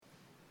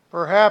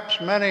Perhaps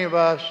many of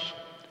us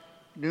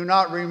do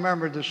not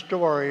remember the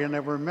story, and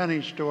there were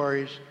many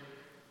stories.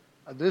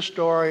 This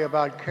story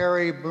about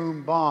Carrie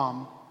Boom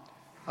Baum,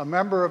 a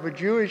member of a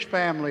Jewish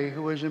family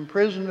who was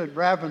imprisoned at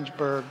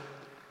Ravensbrück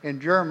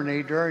in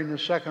Germany during the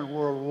Second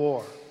World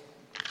War.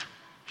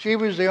 She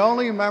was the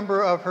only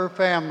member of her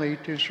family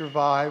to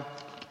survive,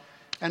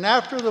 and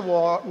after the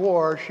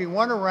war, she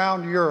went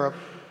around Europe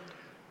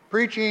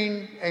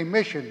preaching a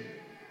mission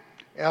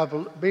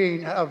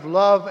of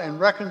love and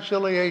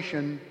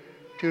reconciliation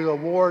to the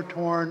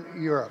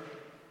war-torn Europe.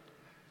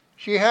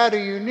 She had a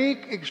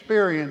unique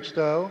experience,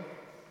 though,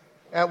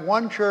 at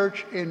one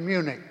church in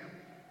Munich.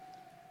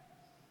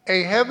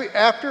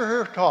 After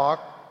her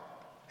talk,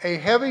 a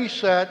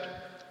heavy-set,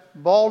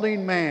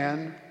 balding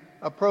man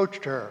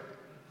approached her,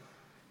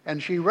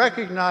 and she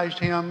recognized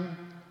him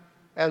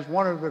as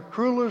one of the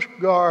cruelest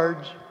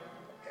guards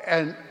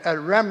at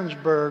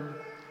Ravensbrück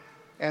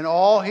and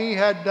all he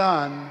had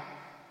done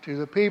to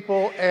the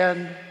people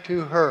and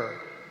to her.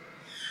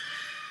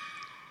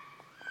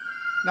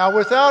 Now,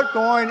 without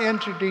going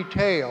into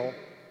detail,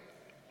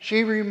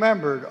 she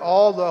remembered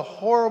all the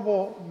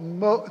horrible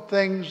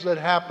things that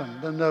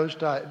happened in those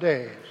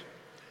days,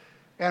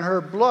 and her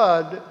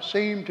blood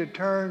seemed to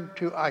turn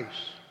to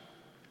ice.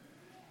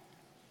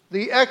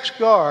 The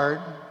ex-guard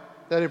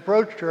that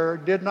approached her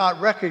did not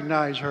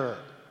recognize her,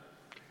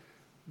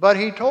 but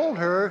he told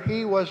her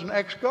he was an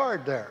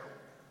ex-guard there.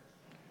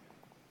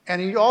 And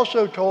he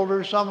also told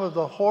her some of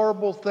the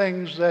horrible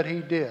things that he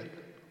did.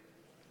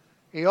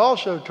 He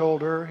also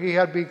told her he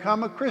had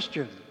become a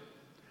Christian,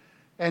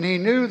 and he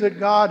knew that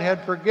God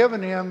had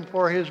forgiven him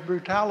for his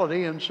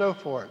brutality and so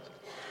forth.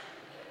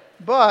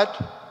 But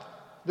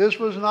this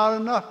was not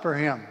enough for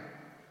him.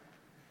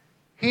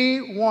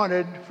 He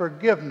wanted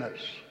forgiveness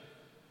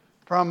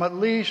from at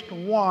least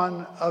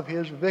one of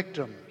his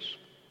victims.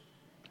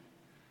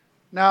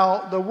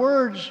 Now, the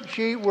words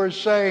she was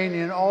saying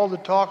in all the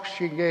talks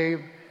she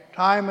gave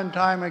time and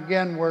time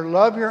again were,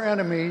 "Love your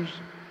enemies,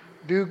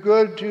 do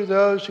good to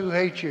those who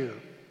hate you."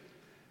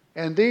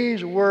 And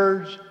these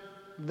words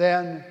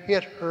then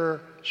hit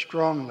her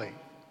strongly.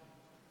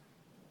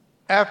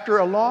 After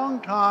a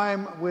long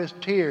time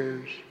with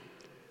tears,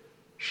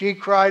 she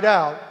cried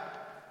out,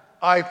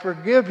 "I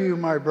forgive you,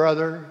 my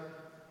brother,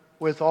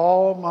 with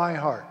all my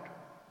heart."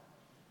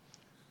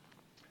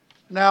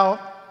 Now,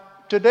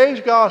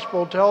 today's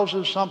gospel tells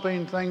us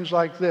things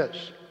like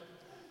this.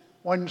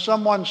 When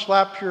someone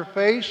slaps your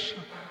face,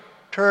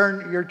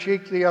 turn your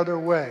cheek the other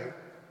way.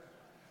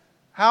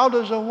 How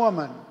does a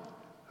woman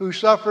who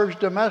suffers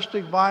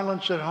domestic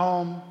violence at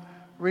home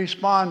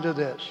respond to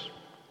this?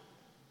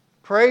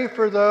 Pray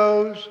for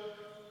those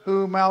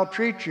who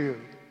maltreat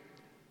you.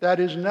 That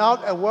is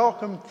not a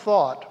welcome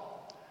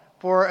thought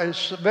for a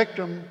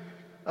victim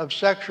of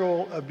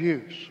sexual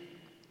abuse.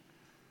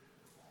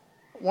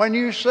 When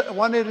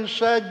it is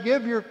said,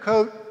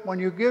 when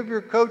you give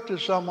your coat to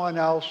someone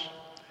else,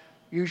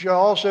 you shall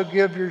also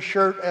give your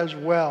shirt as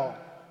well.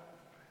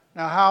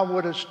 Now, how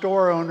would a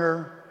store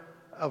owner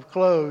of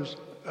clothes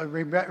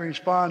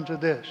respond to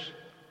this?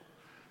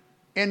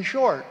 In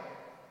short,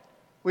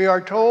 we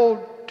are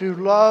told to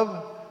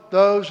love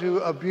those who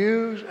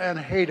abuse and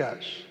hate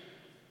us.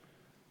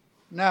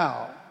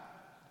 Now,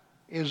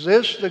 is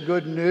this the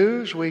good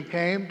news we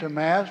came to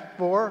Mass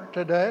for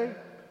today?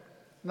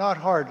 Not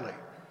hardly.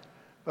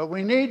 But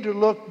we need to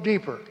look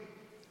deeper.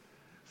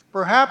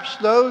 Perhaps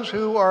those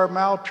who are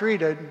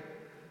maltreated,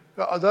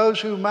 those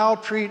who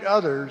maltreat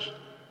others,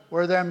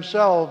 were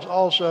themselves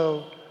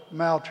also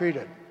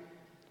maltreated.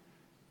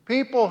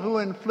 People who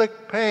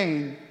inflict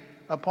pain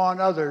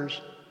upon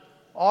others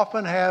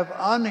often have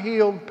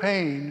unhealed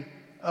pain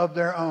of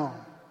their own.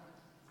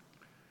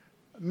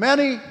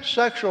 Many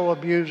sexual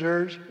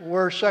abusers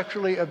were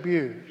sexually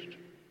abused,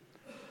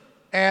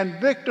 and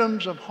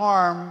victims of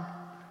harm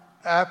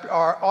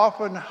are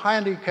often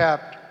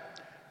handicapped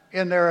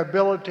in their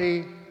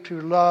ability to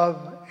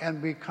love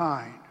and be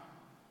kind.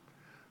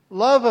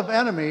 Love of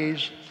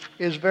enemies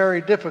is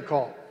very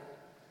difficult,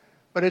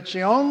 but it's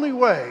the only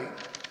way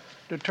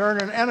to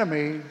turn an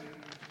enemy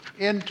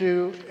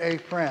into a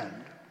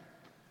friend.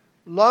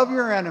 Love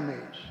your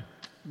enemies.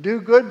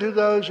 Do good to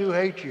those who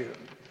hate you.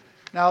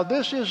 Now,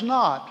 this is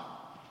not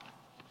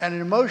an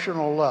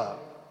emotional love.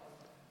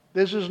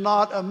 This is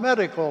not a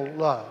medical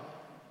love.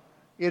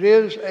 It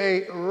is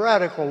a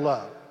radical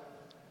love,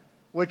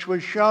 which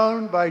was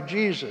shown by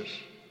Jesus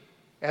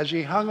as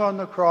he hung on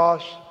the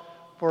cross,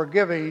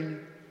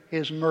 forgiving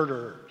his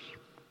murderers.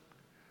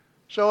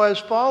 So as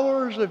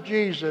followers of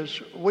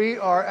Jesus, we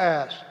are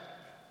asked,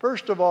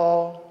 first of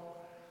all,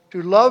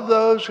 to love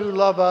those who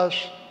love us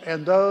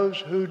and those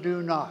who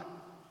do not,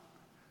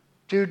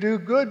 to do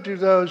good to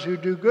those who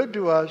do good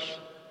to us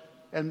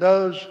and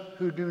those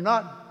who do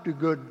not do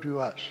good to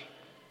us,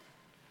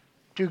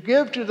 to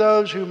give to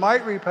those who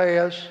might repay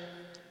us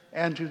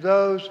and to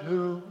those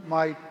who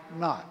might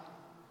not.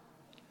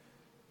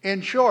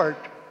 In short,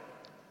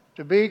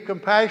 to be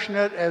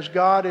compassionate as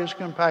God is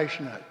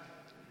compassionate.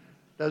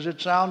 Does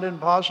it sound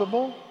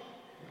impossible?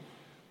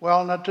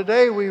 Well, now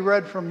today we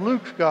read from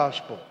Luke's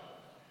Gospel,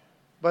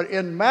 But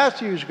in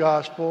Matthew's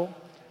gospel,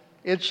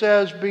 it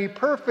says, be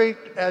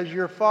perfect as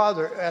your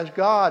Father, as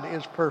God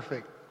is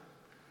perfect.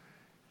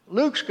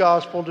 Luke's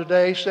gospel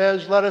today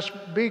says, let us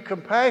be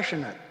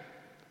compassionate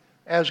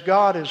as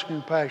God is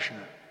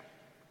compassionate.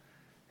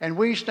 And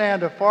we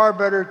stand a far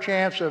better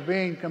chance of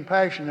being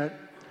compassionate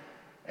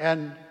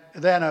than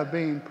of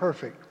being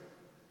perfect.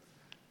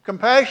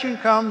 Compassion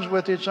comes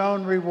with its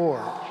own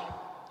rewards.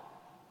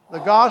 The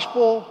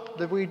gospel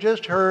that we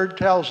just heard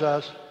tells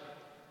us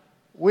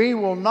we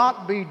will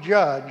not be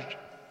judged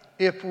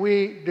if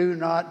we do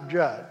not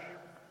judge.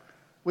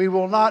 We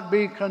will not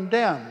be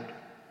condemned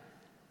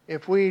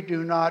if we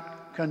do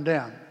not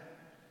condemn.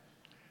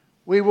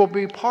 We will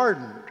be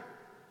pardoned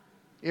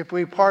if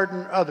we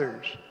pardon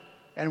others,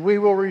 and we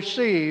will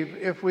receive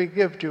if we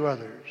give to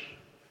others.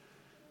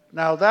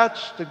 Now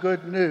that's the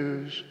good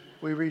news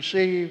we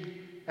receive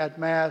at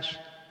Mass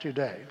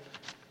today.